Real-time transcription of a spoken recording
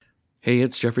Hey,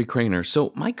 it's Jeffrey Craner.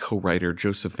 So, my co-writer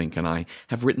Joseph Fink and I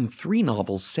have written 3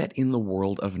 novels set in the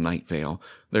world of Night Vale.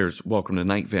 There's Welcome to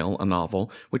Night Vale, a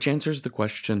novel which answers the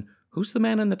question, who's the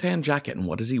man in the tan jacket and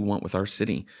what does he want with our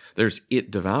city? There's It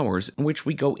Devours, in which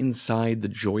we go inside the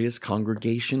joyous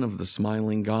congregation of the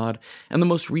smiling god. And the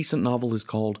most recent novel is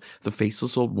called The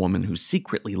Faceless Old Woman Who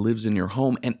Secretly Lives in Your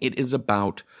Home, and it is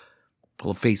about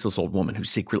a faceless old woman who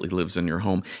secretly lives in your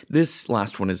home. This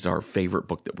last one is our favorite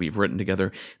book that we've written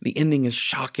together. The ending is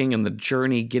shocking, and the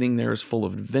journey getting there is full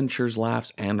of adventures,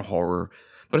 laughs, and horror.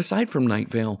 But aside from Night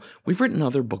Vale, we've written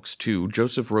other books too.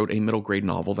 Joseph wrote a middle grade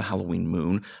novel, The Halloween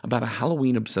Moon, about a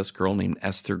Halloween-obsessed girl named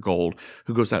Esther Gold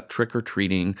who goes out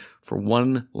trick-or-treating for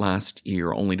one last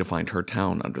year only to find her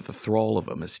town under the thrall of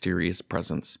a mysterious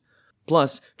presence.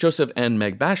 Plus, Joseph and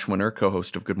Meg Bashwinner,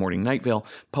 co-host of Good Morning Night Vale,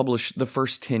 published The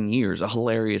First 10 Years, a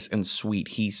hilarious and sweet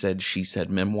he said, she said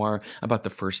memoir about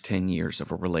the first 10 years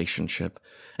of a relationship.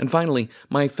 And finally,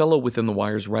 my fellow Within the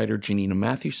Wires writer Janina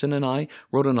Mathewson and I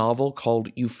wrote a novel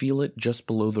called You Feel It Just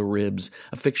Below the Ribs,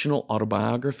 a fictional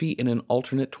autobiography in an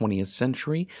alternate 20th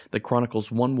century that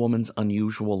chronicles one woman's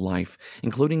unusual life,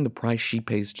 including the price she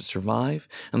pays to survive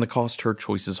and the cost her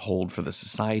choices hold for the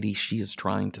society she is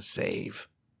trying to save.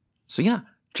 So yeah,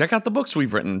 check out the books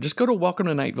we've written. Just go to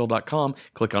welcometonightvale.com,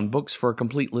 click on books for a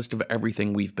complete list of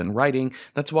everything we've been writing.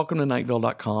 That's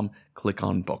welcometonightvale.com, click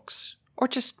on books. Or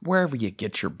just wherever you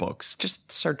get your books, just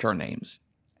search our names.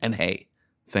 And hey,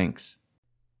 thanks.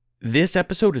 This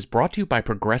episode is brought to you by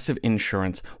Progressive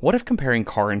Insurance. What if comparing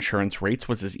car insurance rates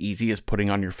was as easy as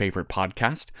putting on your favorite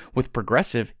podcast? With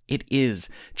Progressive, it is.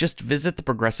 Just visit the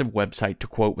Progressive website to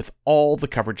quote with all the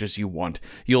coverages you want.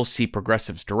 You'll see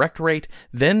Progressive's direct rate,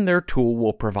 then their tool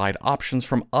will provide options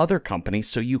from other companies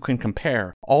so you can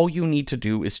compare. All you need to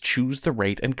do is choose the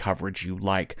rate and coverage you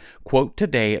like. Quote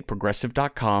today at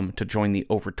Progressive.com to join the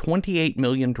over 28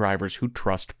 million drivers who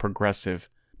trust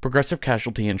Progressive. Progressive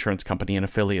Casualty Insurance Company and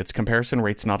Affiliates. Comparison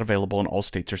rates not available in all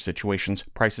states or situations.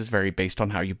 Prices vary based on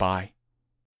how you buy.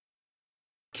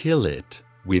 Kill it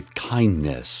with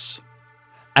kindness.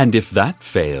 And if that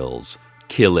fails,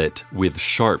 kill it with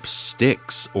sharp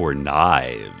sticks or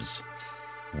knives.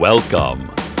 Welcome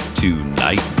to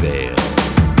Night Vale.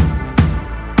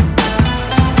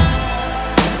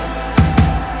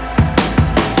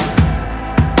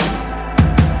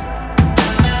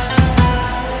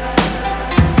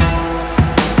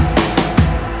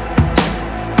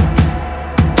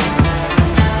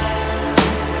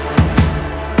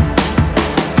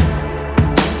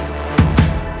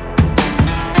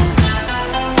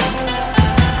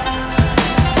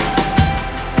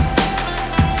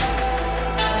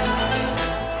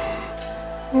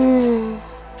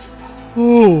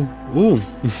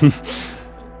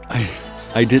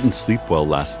 I didn't sleep well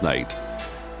last night.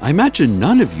 I imagine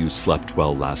none of you slept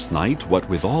well last night, what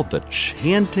with all the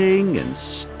chanting and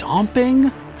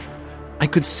stomping. I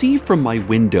could see from my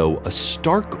window a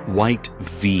stark white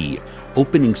V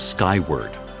opening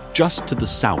skyward just to the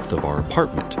south of our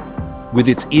apartment, with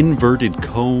its inverted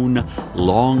cone,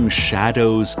 long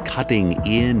shadows cutting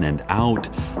in and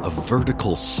out of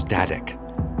vertical static.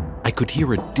 I could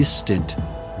hear a distant,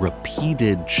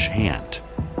 repeated chant.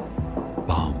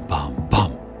 Bum, bum,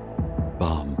 bum.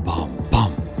 Bum, bum,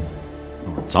 bum.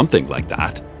 Or something like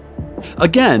that.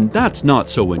 Again, that's not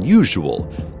so unusual.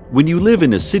 When you live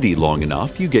in a city long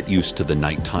enough, you get used to the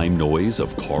nighttime noise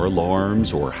of car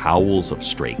alarms or howls of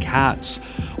stray cats,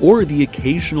 or the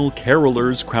occasional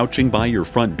carolers crouching by your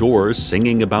front door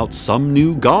singing about some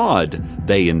new god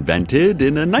they invented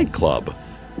in a nightclub.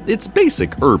 It's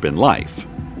basic urban life.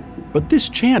 But this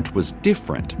chant was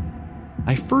different.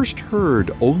 I first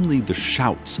heard only the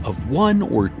shouts of 1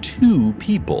 or 2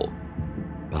 people.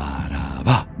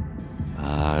 Ba-da-ba,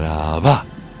 ba-da-ba.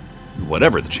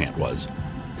 Whatever the chant was.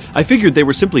 I figured they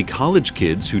were simply college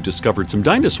kids who discovered some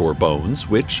dinosaur bones,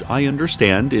 which I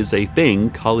understand is a thing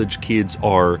college kids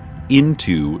are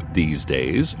into these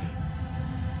days.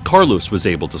 Carlos was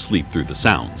able to sleep through the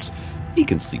sounds. He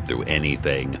can sleep through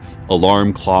anything.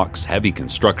 Alarm clocks, heavy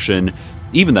construction,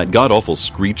 even that god-awful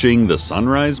screeching the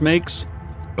sunrise makes.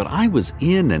 But I was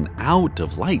in and out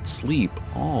of light sleep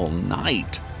all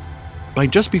night. By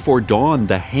just before dawn,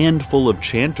 the handful of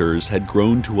chanters had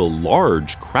grown to a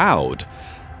large crowd.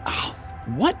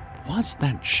 What was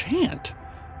that chant?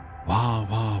 Wah,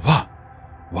 wah, wah.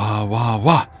 Wah, wah,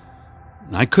 wah.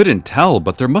 I couldn't tell,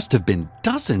 but there must have been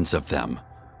dozens of them.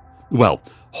 Well,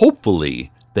 hopefully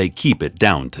they keep it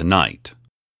down tonight.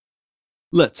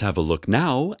 Let's have a look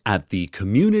now at the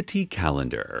community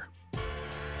calendar.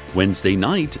 Wednesday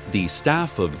night, the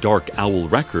staff of Dark Owl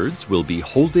Records will be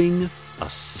holding a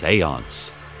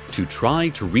seance to try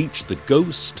to reach the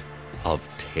ghost of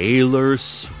Taylor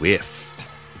Swift.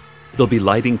 They'll be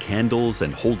lighting candles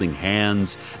and holding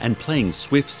hands and playing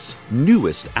Swift's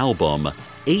newest album,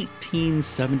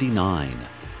 1879,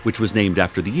 which was named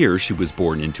after the year she was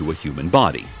born into a human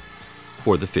body,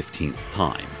 for the 15th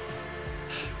time.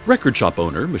 Record shop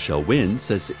owner Michelle Wynn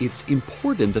says it's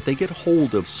important that they get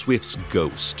hold of Swift's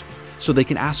ghost so they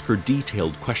can ask her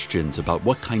detailed questions about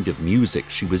what kind of music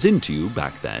she was into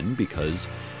back then because,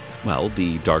 well,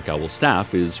 the Dark Owl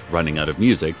staff is running out of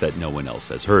music that no one else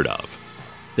has heard of.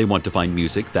 They want to find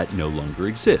music that no longer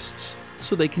exists,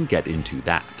 so they can get into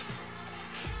that.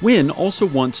 Wynn also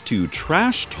wants to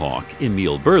trash talk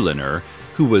Emil Berliner,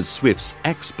 who was Swift's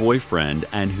ex-boyfriend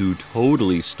and who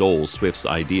totally stole Swift's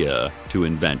idea to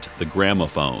invent the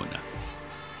gramophone.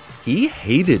 He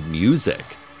hated music,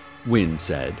 Wynn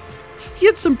said. He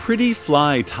had some pretty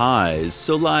fly ties,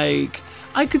 so I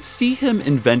could see him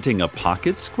inventing a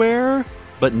pocket square,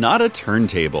 but not a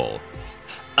turntable.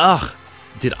 Ugh,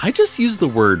 did I just use the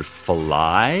word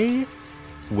fly?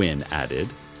 Wynn added.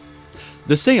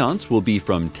 The seance will be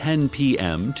from 10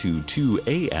 p.m. to 2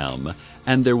 a.m.,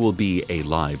 and there will be a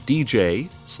live DJ,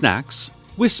 snacks,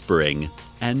 whispering,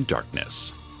 and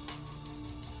darkness.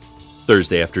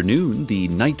 Thursday afternoon, the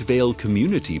Night Vale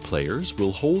Community Players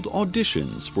will hold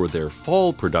auditions for their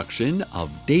fall production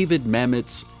of David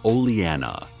Mamet's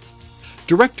Oleana.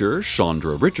 Director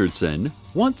Chandra Richardson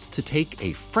wants to take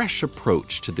a fresh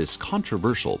approach to this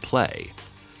controversial play,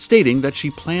 stating that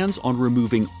she plans on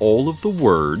removing all of the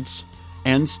words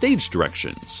and stage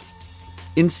directions.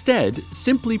 Instead,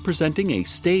 simply presenting a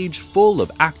stage full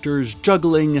of actors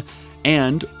juggling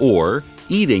and or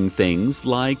eating things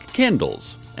like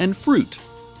candles and fruit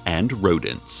and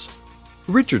rodents.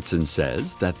 Richardson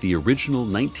says that the original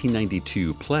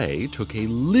 1992 play took a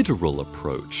literal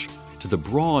approach to the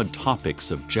broad topics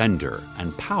of gender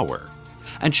and power,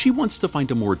 and she wants to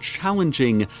find a more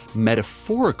challenging,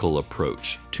 metaphorical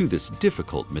approach to this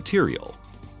difficult material.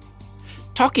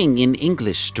 Talking in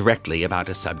English directly about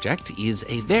a subject is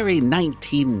a very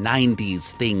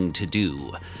 1990s thing to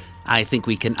do. I think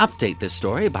we can update this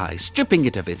story by stripping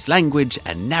it of its language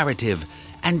and narrative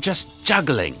and just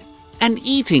juggling and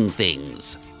eating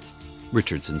things,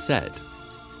 Richardson said.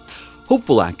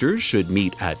 Hopeful actors should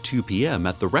meet at 2 p.m.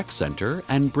 at the rec center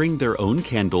and bring their own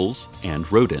candles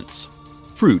and rodents.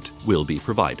 Fruit will be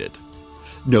provided.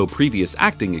 No previous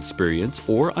acting experience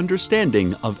or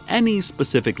understanding of any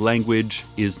specific language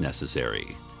is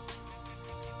necessary.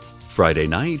 Friday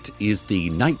night is the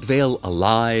Night Vale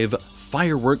Alive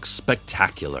Fireworks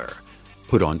Spectacular,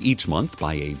 put on each month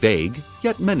by a vague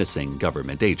yet menacing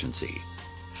government agency.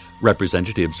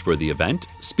 Representatives for the event,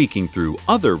 speaking through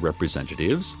other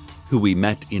representatives who we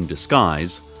met in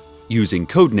disguise, using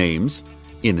code names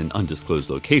in an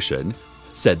undisclosed location,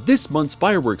 said this month's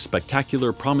fireworks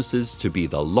spectacular promises to be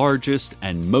the largest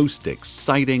and most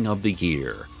exciting of the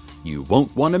year. You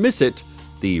won't want to miss it,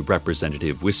 the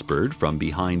representative whispered from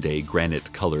behind a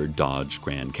granite-colored Dodge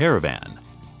Grand Caravan.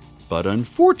 But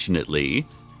unfortunately,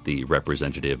 the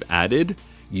representative added,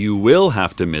 you will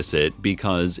have to miss it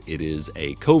because it is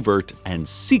a covert and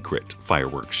secret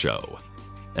fireworks show.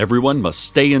 Everyone must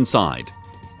stay inside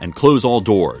and close all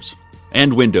doors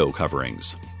and window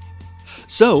coverings.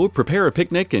 So, prepare a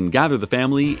picnic and gather the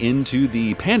family into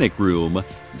the panic room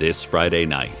this Friday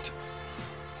night.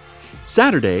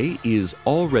 Saturday is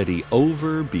already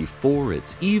over before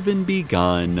it's even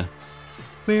begun.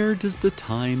 Where does the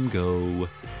time go?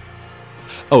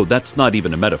 Oh, that's not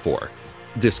even a metaphor.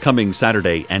 This coming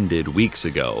Saturday ended weeks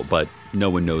ago, but no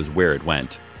one knows where it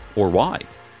went or why.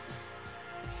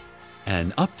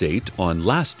 An update on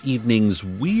last evening's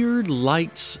weird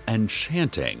lights and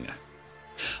chanting.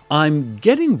 I'm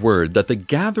getting word that the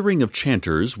gathering of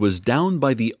chanters was down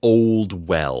by the Old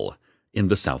Well in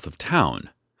the south of town.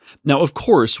 Now, of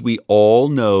course, we all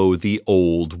know the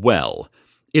Old Well.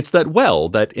 It's that well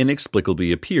that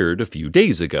inexplicably appeared a few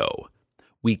days ago.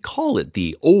 We call it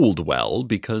the Old Well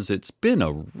because it's been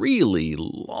a really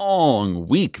long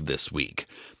week this week.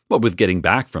 What with getting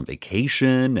back from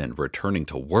vacation and returning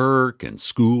to work and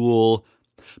school.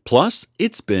 Plus,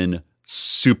 it's been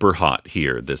super hot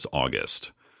here this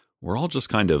August. We're all just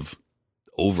kind of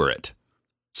over it.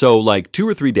 So, 2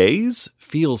 or 3 days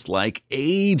feels like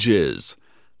ages.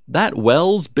 That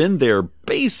well's been there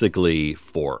basically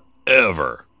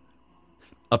forever.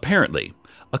 Apparently,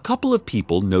 a couple of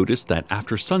people noticed that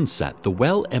after sunset, the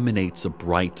well emanates a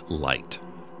bright light.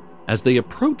 As they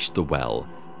approached the well,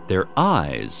 their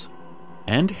eyes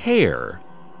and hair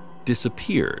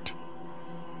disappeared,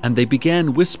 and they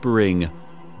began whispering,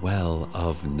 "Well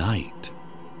of night,"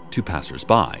 to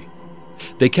passers-by.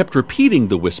 They kept repeating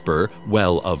the whisper,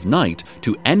 "Well of night,"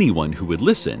 to anyone who would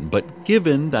listen, but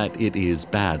given that it is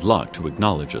bad luck to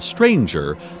acknowledge a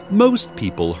stranger, most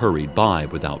people hurried by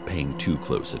without paying too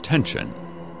close attention.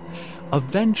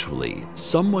 Eventually,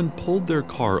 someone pulled their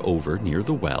car over near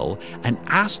the well and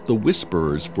asked the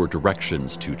whisperers for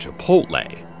directions to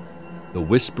Chipotle. The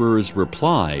whisperers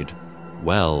replied,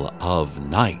 "Well of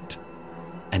night."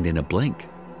 And in a blink,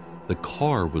 the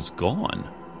car was gone.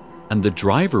 And the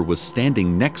driver was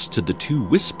standing next to the two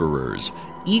whisperers,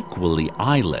 equally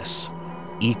eyeless,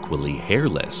 equally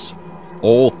hairless.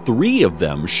 All three of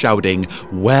them shouting,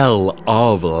 "Well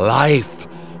of life!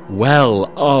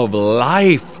 Well of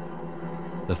life!"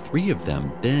 The three of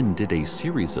them then did a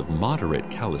series of moderate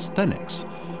calisthenics,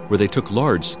 where they took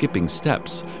large skipping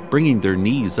steps, bringing their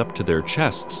knees up to their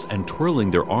chests and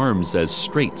twirling their arms as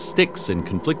straight sticks in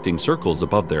conflicting circles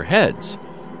above their heads.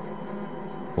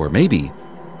 Or maybe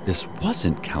this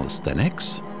wasn't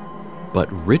calisthenics, but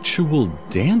ritual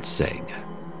dancing.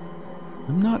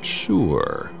 I'm not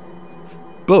sure.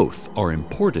 Both are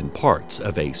important parts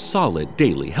of a solid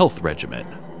daily health regimen.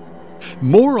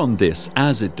 More on this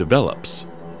as it develops,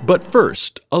 but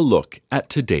first, a look at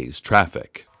today's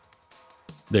traffic.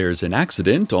 There's an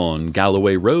accident on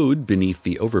Galloway Road beneath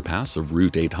the overpass of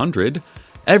Route 800.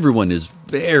 Everyone is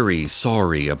very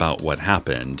sorry about what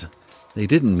happened. They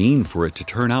didn't mean for it to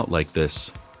turn out like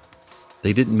this.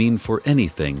 They didn't mean for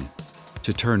anything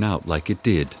to turn out like it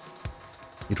did.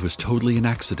 It was totally an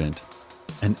accident,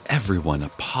 and everyone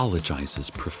apologizes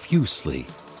profusely.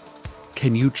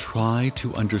 Can you try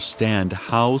to understand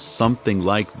how something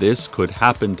like this could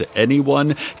happen to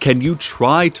anyone? Can you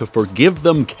try to forgive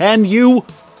them? Can you?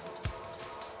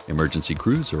 Emergency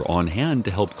crews are on hand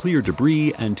to help clear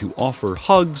debris and to offer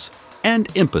hugs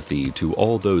and empathy to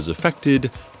all those affected,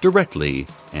 directly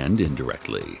and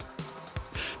indirectly.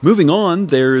 Moving on,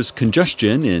 there's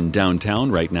congestion in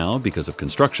downtown right now because of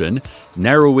construction,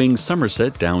 narrowing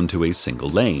Somerset down to a single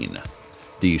lane.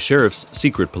 The sheriff's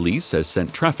secret police has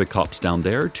sent traffic cops down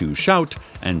there to shout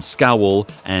and scowl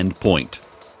and point,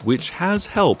 which has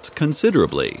helped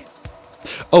considerably.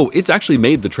 Oh, it's actually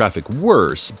made the traffic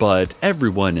worse, but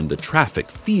everyone in the traffic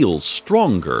feels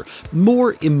stronger,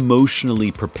 more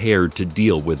emotionally prepared to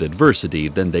deal with adversity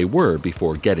than they were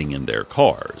before getting in their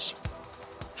cars.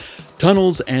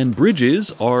 Tunnels and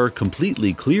bridges are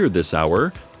completely clear this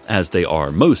hour, as they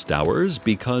are most hours,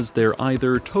 because they're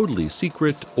either totally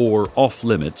secret or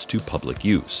off-limits to public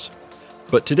use.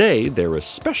 But today, they're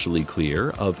especially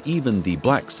clear of even the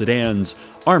black sedans,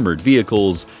 armored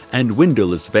vehicles, and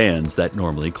windowless vans that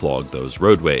normally clog those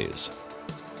roadways.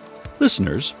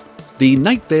 Listeners, the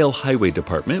Night Vale Highway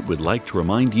Department would like to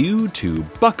remind you to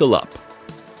buckle up,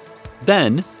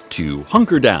 then to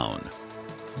hunker down,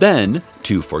 then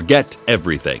to forget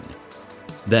everything,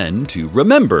 then to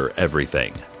remember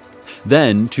everything,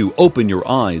 then to open your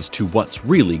eyes to what's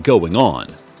really going on.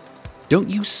 Don't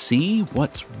you see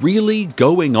what's really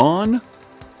going on?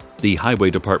 The Highway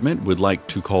Department would like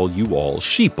to call you all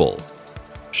sheeple.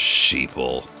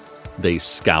 Sheeple. They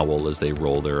scowl as they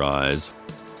roll their eyes.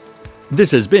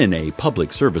 This has been a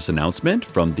public service announcement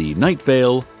from the Night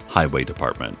Vale Highway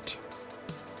Department.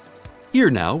 Here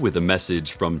now with a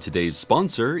message from today's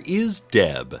sponsor is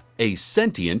Deb, a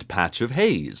sentient patch of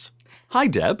haze. Hi,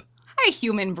 Deb. Hi,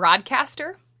 human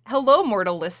broadcaster. Hello,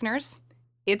 mortal listeners.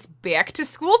 It's back to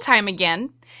school time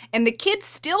again, and the kids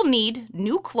still need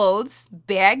new clothes,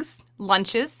 bags,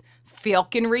 lunches,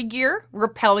 falconry gear,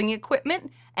 rappelling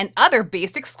equipment, and other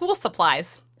basic school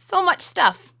supplies. So much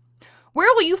stuff.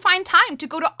 Where will you find time to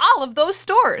go to all of those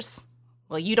stores?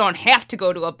 Well, you don't have to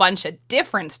go to a bunch of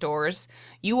different stores.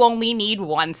 You only need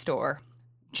one store.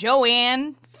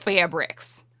 Jo-Ann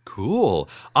Fabrics. Cool.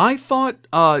 I thought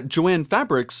Jo-Ann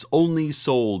Fabrics only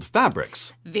sold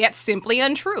fabrics. That's simply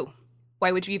untrue.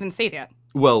 Why would you even say that?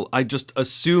 Well, I just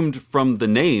assumed from the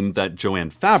name that Jo-Ann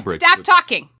Fabrics... Stop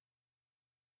talking!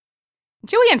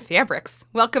 Jo-Ann Fabrics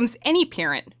welcomes any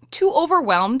parent too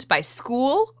overwhelmed by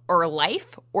school or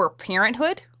life or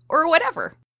parenthood or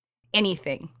whatever.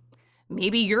 Anything.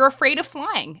 Maybe you're afraid of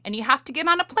flying and you have to get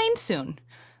on a plane soon.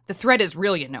 The threat is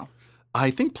real, you know.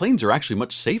 I think planes are actually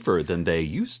much safer than they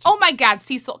used to. Oh my God,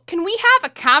 Cecil, can we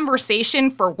have a conversation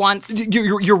for once?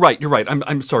 You're right.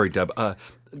 I'm sorry, Deb.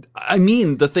 I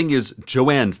mean, the thing is,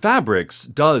 Jo-Ann Fabrics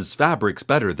does fabrics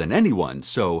better than anyone,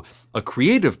 so a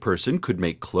creative person could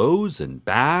make clothes and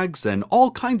bags and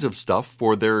all kinds of stuff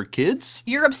for their kids.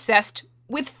 You're obsessed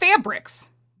with fabrics.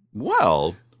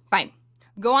 Well... Fine.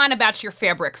 Go on about your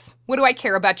fabrics. What do I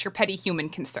care about your petty human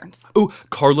concerns? Oh,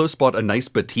 Carlos bought a nice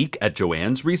batik at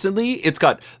Jo-Ann's recently. It's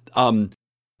got,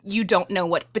 You don't know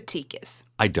what batik is.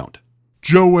 I don't.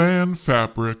 Joanne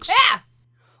Fabrics. Ah!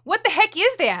 What the heck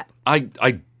is that? I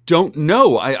don't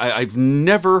know. I've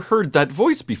never heard that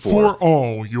voice before. For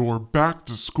all your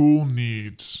back-to-school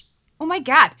needs. Oh my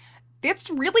god, that's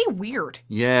really weird.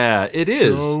 Yeah, it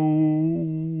is. Joanne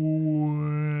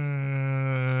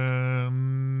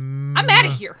I'm out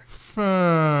of here.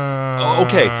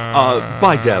 Okay,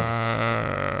 bye, Deb.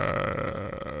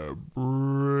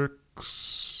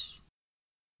 Fabrics.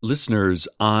 Listeners,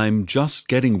 I'm just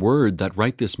getting word that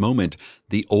right this moment,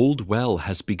 the old well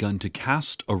has begun to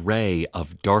cast a ray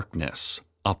of darkness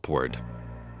upward.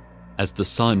 As the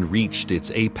sun reached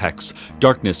its apex,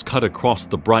 darkness cut across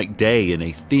the bright day in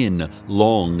a thin,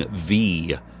 long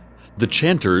V. The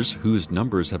chanters, whose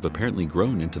numbers have apparently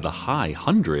grown into the high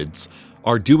hundreds,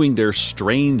 are doing their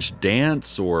strange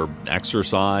dance or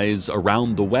exercise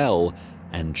around the well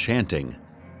and chanting.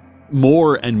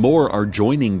 More and more are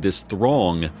joining this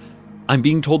throng. I'm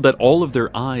being told that all of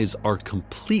their eyes are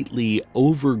completely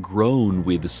overgrown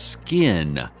with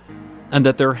skin, and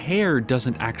that their hair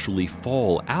doesn't actually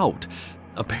fall out.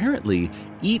 Apparently,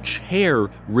 each hair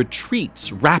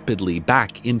retreats rapidly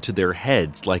back into their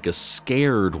heads like a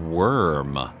scared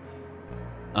worm.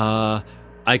 I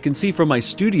can see from my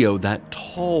studio that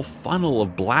tall funnel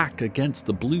of black against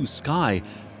the blue sky,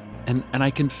 and I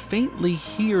can faintly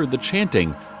hear the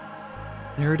chanting.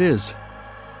 There it is.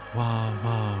 Wah,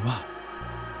 wah, wah.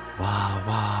 Wah,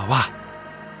 wah, wah.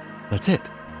 That's it.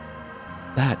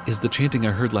 That is the chanting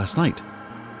I heard last night.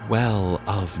 Well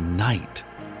of night.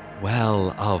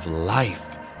 Well of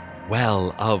life.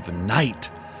 Well of night.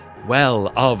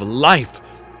 Well of life.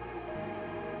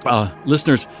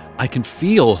 Listeners, I can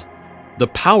feel the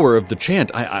power of the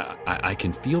chant. I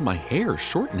can feel my hair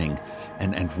shortening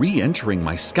and re-entering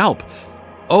my scalp.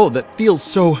 Oh, that feels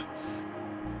so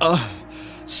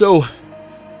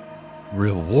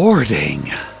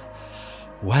rewarding.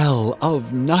 Well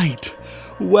of night.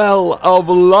 Well of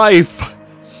life.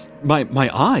 My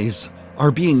eyes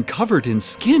are being covered in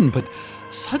skin, but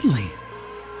suddenly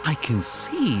I can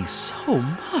see so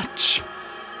much.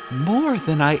 More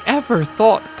than I ever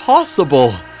thought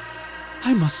possible.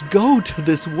 I must go to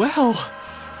this well.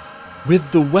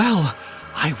 With the well,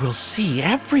 I will see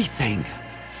everything.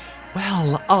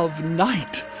 Well of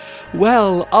night.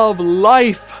 Well of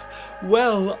life.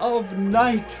 Well of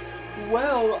night.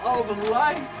 Well of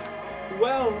life.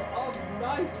 Well of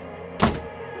night.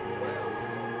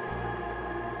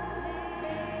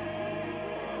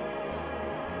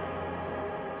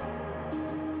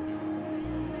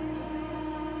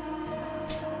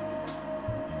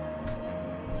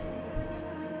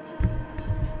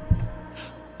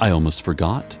 I almost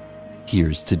forgot.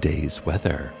 Here's today's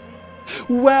weather.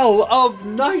 Well of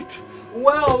night!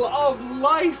 Well of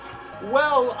life!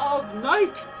 Well of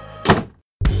night!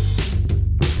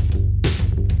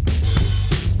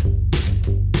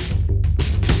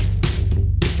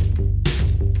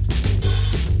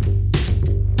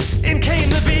 In came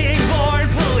the being born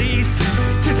police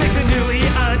to take the newly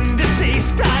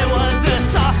undeceased. I was the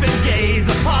softened gaze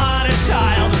upon a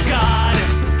child of God.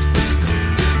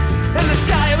 And the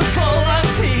sky was full of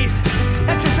teeth,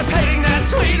 anticipating that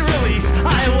sweet release.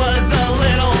 I was the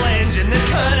little engine that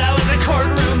could. I was a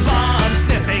courtroom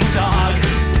bomb-sniffing dog.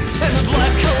 And the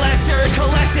blood collector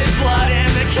collected blood,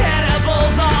 and the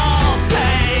cannibals all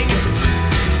sang.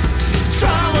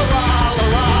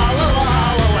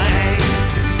 Tra-la-la-la-la-la-la-la-lang.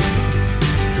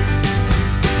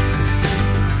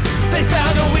 They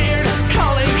found a weird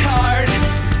calling card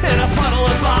in a puddle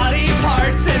of body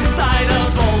parts inside a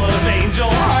bowl of angel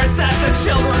hearts that the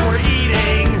children were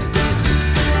eating.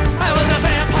 I was a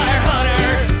vampire hunter.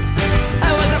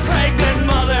 I was a pregnant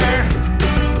mother.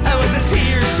 I was a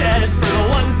tear shed for the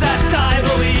ones that die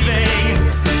believing.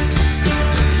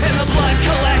 And the blood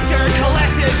collector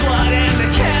collected blood, and the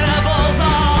cannibals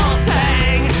all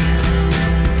sang.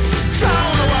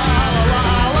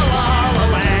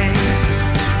 Tra-la-la-la-la-la-la-lang.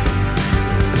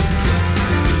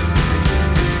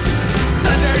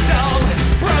 Thunderdome,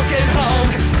 broken home,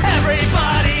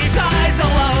 everybody dies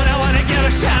alone. I want to give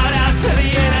a shout out to the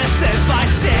innocent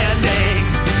bystanding.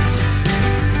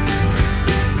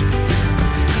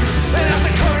 And at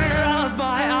the corner of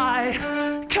my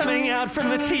eye, coming out from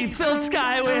the teeth-filled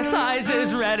sky with eyes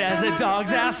as red as a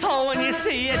dog's asshole when you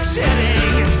see it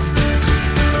shitting.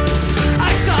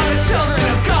 I saw the children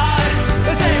of God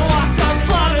as they walked on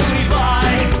slovenly by.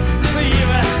 The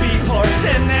USB ports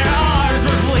in their arms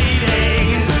were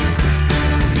bleeding.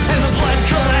 And the blood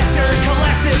collector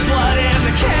collected blood, and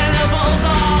the cannibals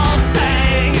all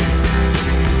sang.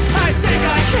 I think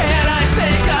I can, I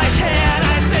think I can,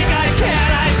 I think I can,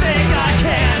 I think I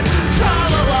can.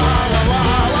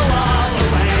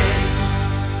 Tra-la-la-la-la-la-la-la-lang.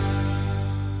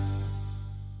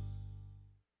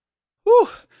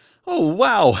 Oh,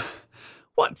 wow.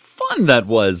 What fun that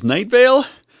was, Night Vale.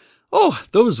 Oh,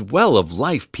 those Well of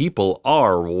Life people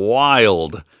are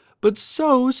wild, but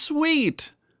so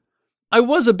sweet. I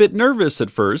was a bit nervous at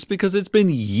first because it's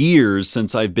been years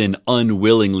since I've been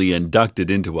unwillingly inducted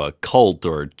into a cult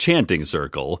or chanting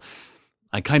circle.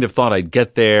 I kind of thought I'd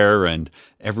get there and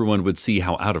everyone would see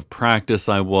how out of practice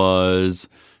I was.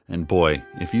 And boy,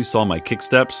 if you saw my kick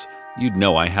steps, you'd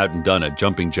know I hadn't done a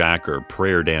jumping jack or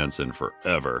prayer dance in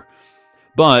forever.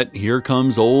 But here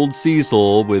comes old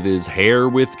Cecil with his hair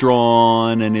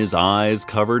withdrawn and his eyes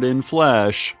covered in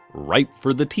flesh, ripe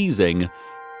for the teasing.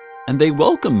 And they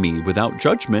welcome me without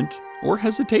judgment or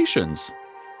hesitations.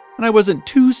 And I wasn't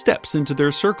 2 steps into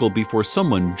their circle before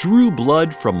someone drew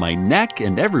blood from my neck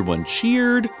and everyone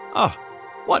cheered. Ah,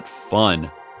 what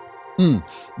fun.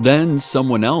 Then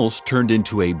someone else turned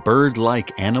into a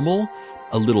bird-like animal,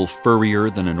 a little furrier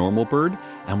than a normal bird,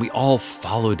 and we all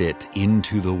followed it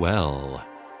into the well.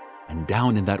 And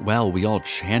down in that well, we all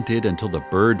chanted until the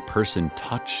bird person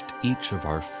touched each of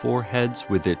our foreheads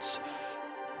with its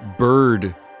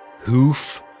bird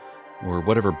hoof, or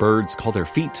whatever birds call their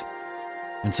feet.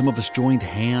 And some of us joined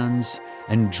hands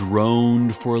and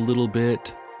droned for a little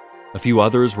bit. A few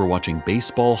others were watching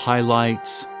baseball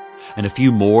highlights, and a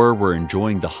few more were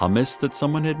enjoying the hummus that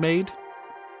someone had made.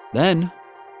 Then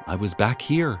I was back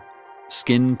here,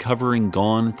 skin covering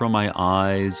gone from my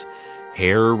eyes,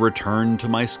 hair returned to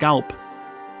my scalp.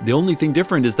 The only thing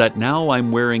different is that now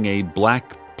I'm wearing a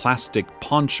black plastic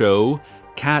poncho,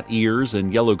 cat ears,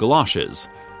 and yellow galoshes.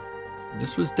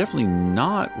 This was definitely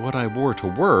not what I wore to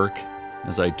work,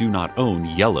 as I do not own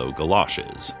yellow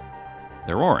galoshes.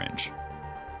 They're orange.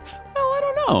 Well, I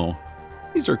don't know.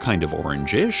 These are kind of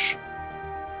orangish.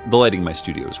 The lighting in my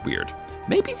studio is weird.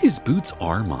 Maybe these boots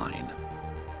are mine.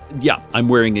 Yeah, I'm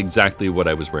wearing exactly what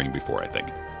I was wearing before, I think.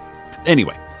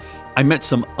 Anyway, I met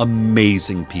some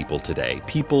amazing people today.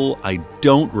 People I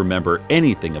don't remember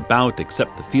anything about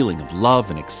except the feeling of love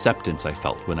and acceptance I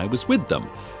felt when I was with them.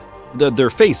 Their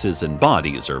faces and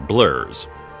bodies are blurs.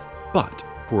 But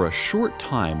for a short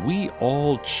time, we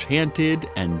all chanted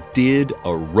and did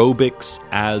aerobics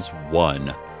as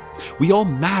one. We all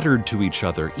mattered to each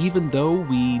other, even though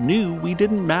we knew we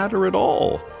didn't matter at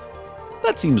all.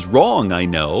 That seems wrong, I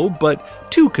know,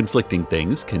 but 2 conflicting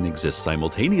things can exist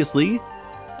simultaneously.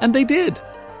 And they did.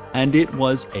 And it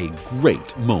was a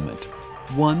great moment.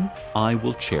 One I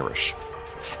will cherish.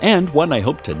 And one I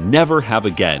hope to never have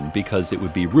again, because it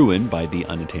would be ruined by the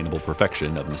unattainable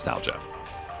perfection of nostalgia.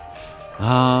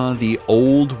 Ah, the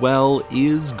old well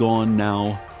is gone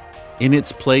now. In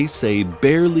its place, a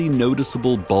barely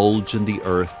noticeable bulge in the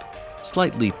earth,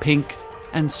 slightly pink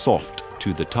and soft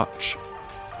to the touch.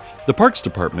 The Parks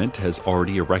Department has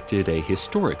already erected a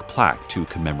historic plaque to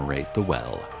commemorate the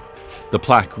well. The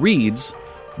plaque reads,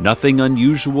 "Nothing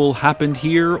unusual happened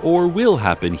here or will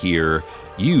happen here.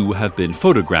 You have been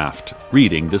photographed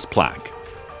reading this plaque.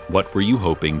 What were you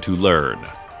hoping to learn?"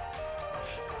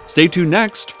 Stay tuned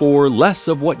next for less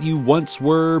of what you once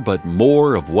were, but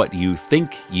more of what you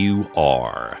think you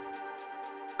are.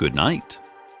 Good night,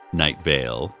 Night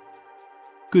Vale.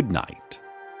 Good night.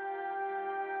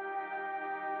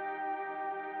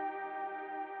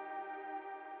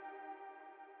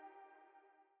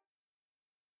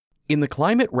 In the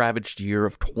climate-ravaged year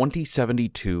of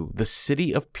 2072, the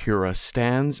city of Pura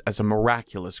stands as a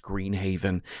miraculous green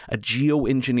haven, a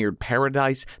geoengineered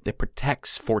paradise that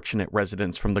protects fortunate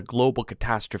residents from the global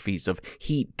catastrophes of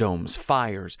heat domes,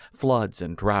 fires, floods,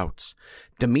 and droughts.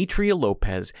 Demetria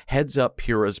Lopez heads up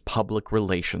Pura's public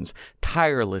relations,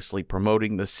 tirelessly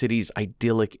promoting the city's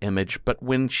idyllic image, but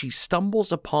when she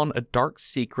stumbles upon a dark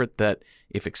secret that,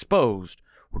 if exposed,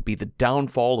 would be the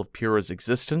downfall of Pura's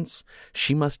existence,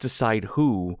 she must decide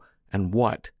who and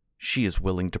what she is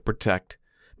willing to protect.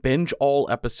 Binge all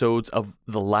episodes of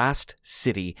The Last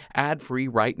City, ad-free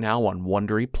right now on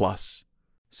Wondery Plus.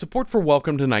 Support for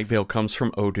Welcome to Night Vale comes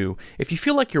from Odoo. If you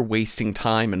feel like you're wasting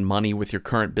time and money with your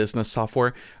current business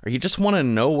software, or you just want to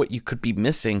know what you could be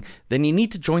missing, then you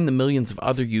need to join the millions of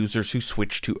other users who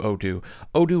switch to Odoo.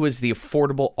 Odoo is the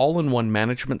affordable all-in-one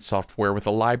management software with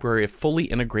a library of fully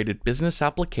integrated business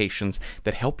applications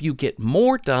that help you get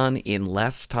more done in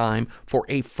less time for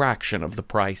a fraction of the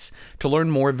price. To learn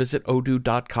more, visit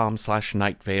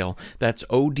odoo.com/nightvale. That's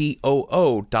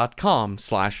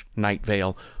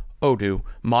odoo.com/nightvale. Odoo,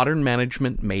 modern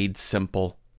management made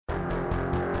simple.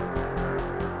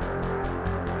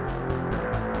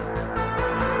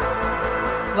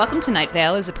 Welcome to Night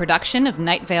Vale is a production of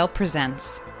Night Vale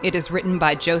Presents. It is written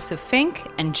by Joseph Fink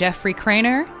and Jeffrey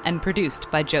Craner and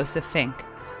produced by Joseph Fink.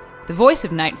 The voice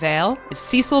of Night Vale is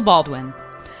Cecil Baldwin.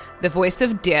 The voice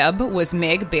of Deb was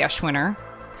Meg Bashwiner.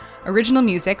 Original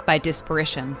music by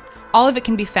Disparition. All of it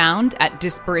can be found at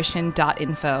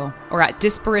disparition.info or at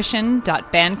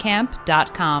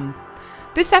disparition.bandcamp.com.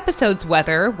 This episode's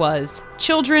weather was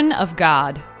Children of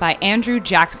God by Andrew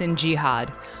Jackson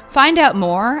Jihad. Find out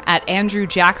more at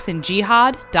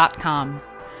andrewjacksonjihad.com.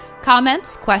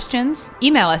 Comments, questions,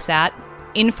 email us at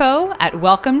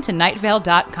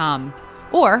info@welcometonightvale.com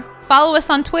or follow us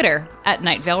on Twitter at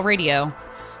Night Vale Radio.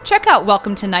 Check out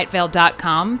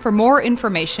welcometonightvale.com for more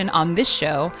information on this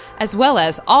show, as well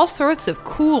as all sorts of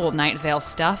cool Night Vale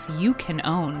stuff you can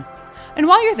own. And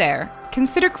while you're there,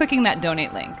 consider clicking that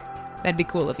donate link. That'd be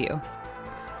cool of you.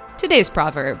 Today's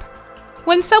proverb.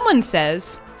 When someone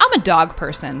says, "I'm a dog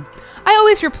person," I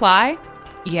always reply,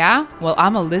 "Yeah, well,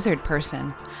 I'm a lizard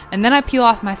person." And then I peel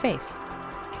off my face.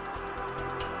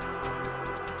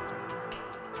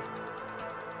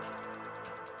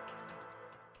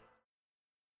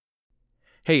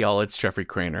 Hey y'all, it's Jeffrey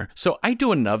Craner. So I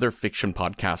do another fiction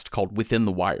podcast called Within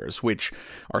the Wires, which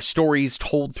are stories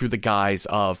told through the guise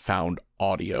of found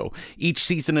audio. Each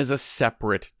season is a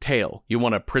separate tale. You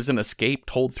want a prison escape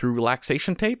told through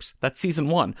relaxation tapes? That's season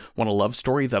 1. Want a love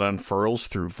story that unfurls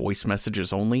through voice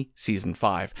messages only? Season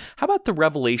 5. How about the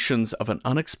revelations of an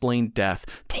unexplained death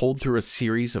told through a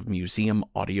series of museum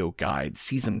audio guides?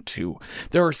 Season 2.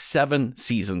 There are 7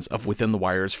 seasons of Within the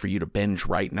Wires for you to binge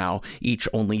right now, each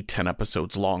only 10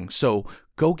 episodes long. So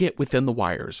go get Within the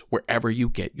Wires wherever you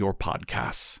get your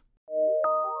podcasts.